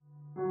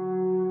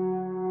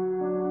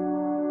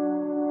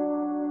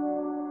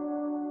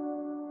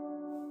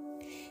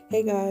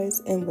Hey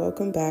guys, and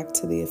welcome back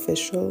to the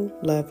official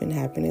Love and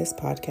Happiness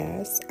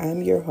podcast.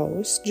 I'm your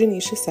host,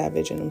 Janisha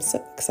Savage, and I'm so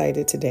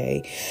excited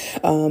today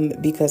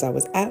because I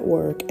was at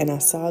work and I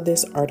saw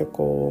this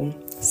article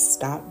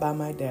stop by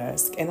my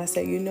desk, and I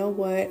said, you know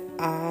what?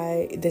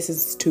 This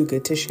is too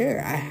good to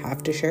share. I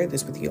have to share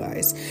this with you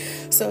guys.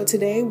 So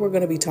today we're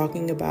going to be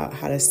talking about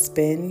how to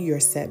spin your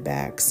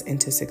setbacks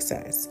into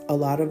success. A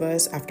lot of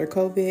us after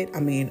COVID,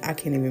 I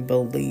can't even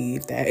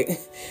believe that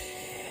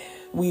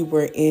we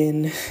were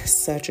in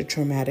such a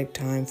traumatic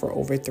time for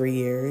over 3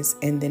 years.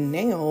 And then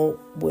now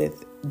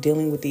with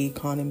dealing with the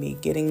economy,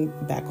 getting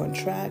back on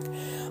track,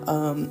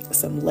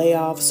 some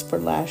layoffs for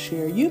last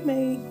year, you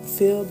may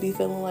be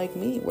feeling like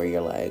me where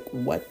you're like,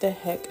 what the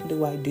heck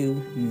do I do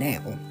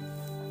now?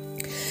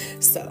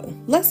 So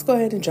let's go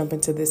ahead and jump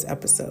into this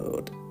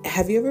episode.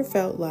 Have you ever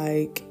felt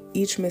like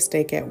each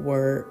mistake at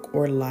work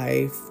or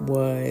life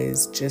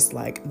was just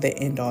like the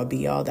end all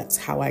be all? That's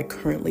how I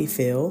currently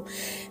feel.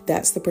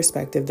 That's the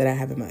perspective that I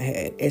have in my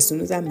head. As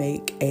soon as I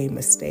make a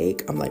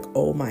mistake, I'm like,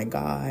 oh my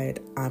God,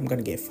 I'm going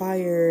to get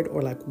fired,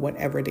 or like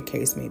whatever the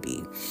case may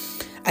be.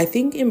 I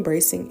think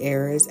embracing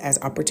errors as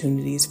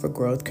opportunities for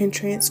growth can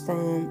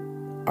transform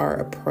our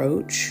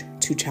approach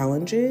to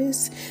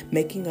challenges,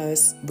 making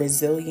us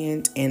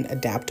resilient and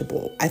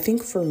adaptable. I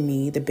think for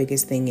me, the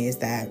biggest thing is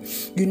that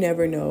you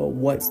never know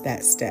what's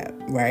that step,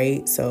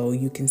 right? So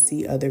you can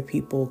see other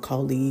people,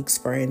 colleagues,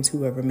 friends,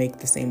 whoever make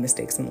the same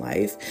mistakes in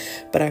life.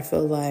 But I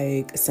feel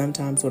like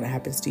sometimes when it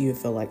happens to you,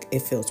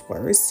 it feels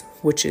worse,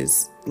 which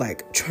is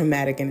like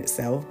traumatic in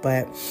itself.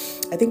 But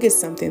I think it's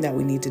something that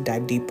we need to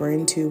dive deeper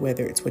into,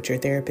 whether it's with your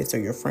therapist or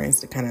your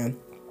friends, to kind of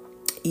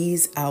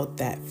ease out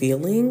that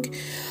feeling.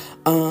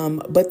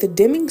 But the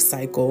Deming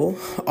Cycle,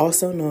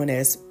 also known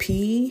as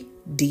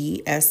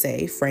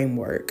PDSA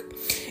framework,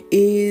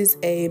 is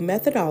a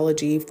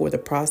methodology for the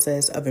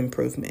process of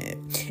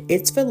improvement.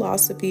 Its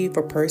philosophy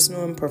for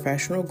personal and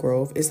professional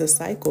growth is a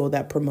cycle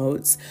that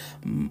promotes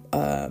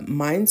a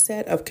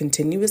mindset of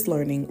continuous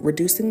learning,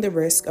 reducing the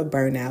risk of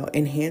burnout,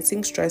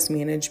 enhancing stress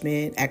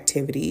management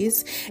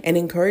activities, and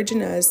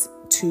encouraging us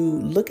to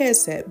look at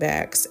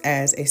setbacks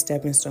as a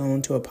stepping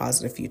stone to a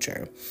positive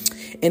future.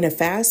 In a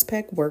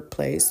fast-paced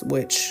workplace,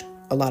 which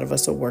a lot of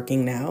us are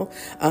working now,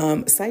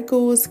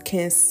 cycles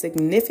can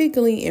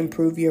significantly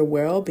improve your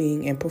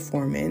well-being and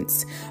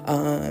performance,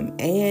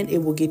 and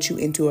it will get you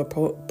into a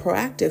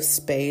proactive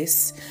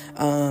space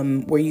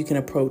where you can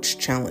approach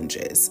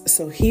challenges.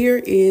 So here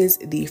is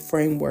the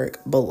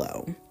framework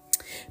below.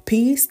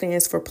 P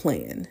stands for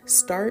plan.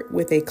 Start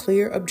with a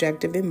clear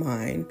objective in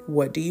mind.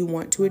 What do you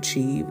want to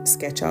achieve?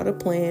 Sketch out a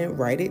plan,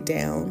 write it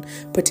down,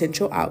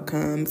 potential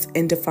outcomes,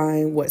 and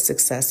define what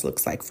success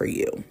looks like for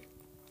you.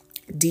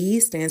 D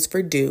stands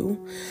for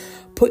do.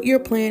 Put your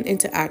plan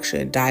into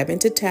action. Dive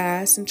into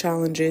tasks and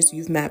challenges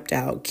you've mapped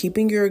out,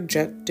 keeping your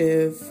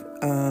objective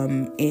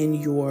in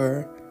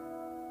your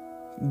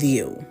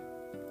view.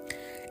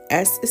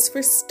 S is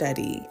for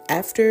study.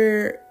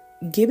 After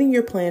giving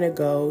your plan a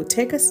go,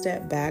 take a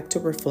step back to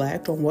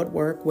reflect on what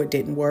worked, what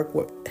didn't work,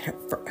 what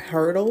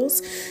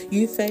hurdles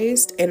you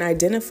faced, and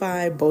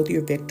identify both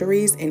your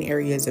victories and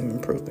areas of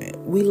improvement.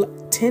 We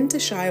tend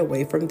to shy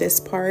away from this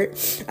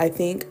part, I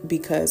think,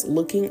 because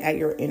looking at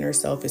your inner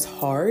self is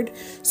hard.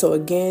 So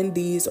again,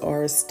 these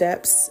are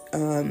steps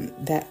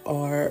that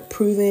are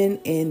proven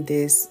in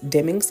this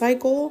Deming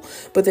cycle.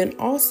 But then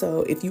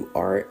also, if you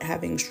are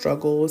having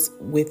struggles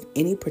with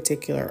any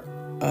particular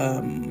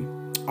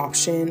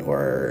option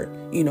or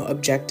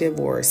objective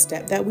or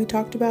step that we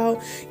talked about,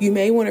 you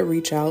may want to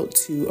reach out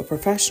to a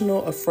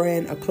professional, a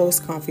friend, a close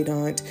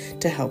confidant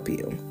to help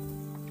you.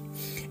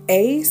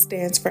 A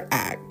stands for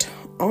act.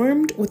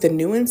 Armed with the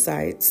new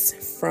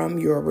insights from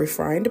your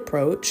refined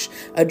approach,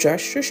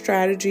 adjust your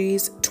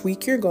strategies,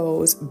 tweak your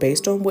goals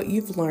based on what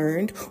you've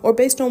learned or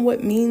based on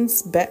what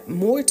means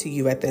more to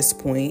you at this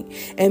point,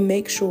 and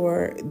make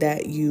sure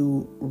that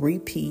you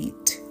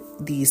repeat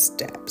these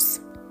steps.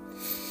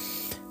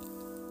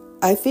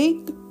 I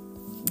think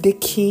the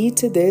key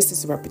to this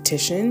is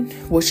repetition,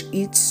 which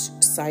each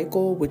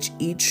cycle, which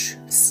each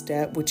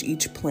step, which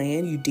each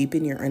plan, you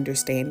deepen your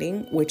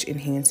understanding, which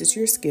enhances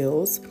your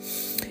skills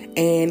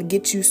and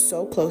gets you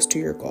so close to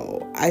your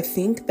goal. I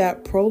think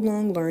that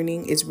prolonged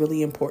learning is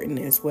really important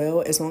as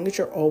well. As long as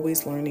you're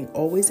always learning,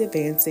 always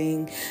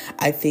advancing,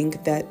 I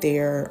think that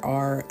there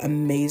are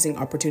amazing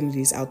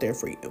opportunities out there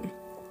for you.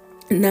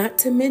 Not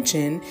to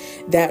mention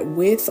that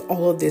with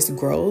all of this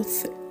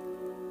growth,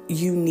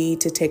 you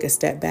need to take a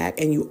step back,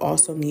 and you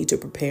also need to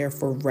prepare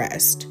for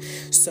rest.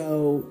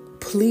 So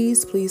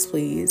please,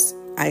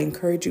 I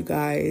encourage you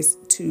guys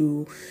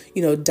to,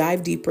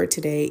 dive deeper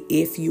today.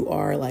 If you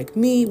are like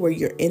me, where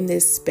you're in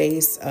this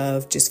space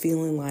of just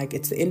feeling like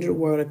it's the end of the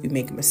world if you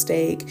make a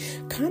mistake,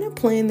 kind of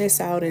plan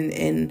this out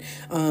and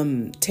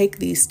take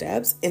these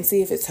steps and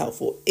see if it's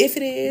helpful. If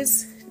it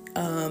is,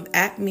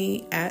 at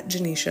me, at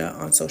Janisha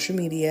on social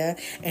media,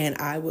 and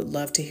I would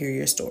love to hear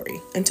your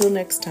story. Until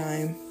next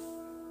time.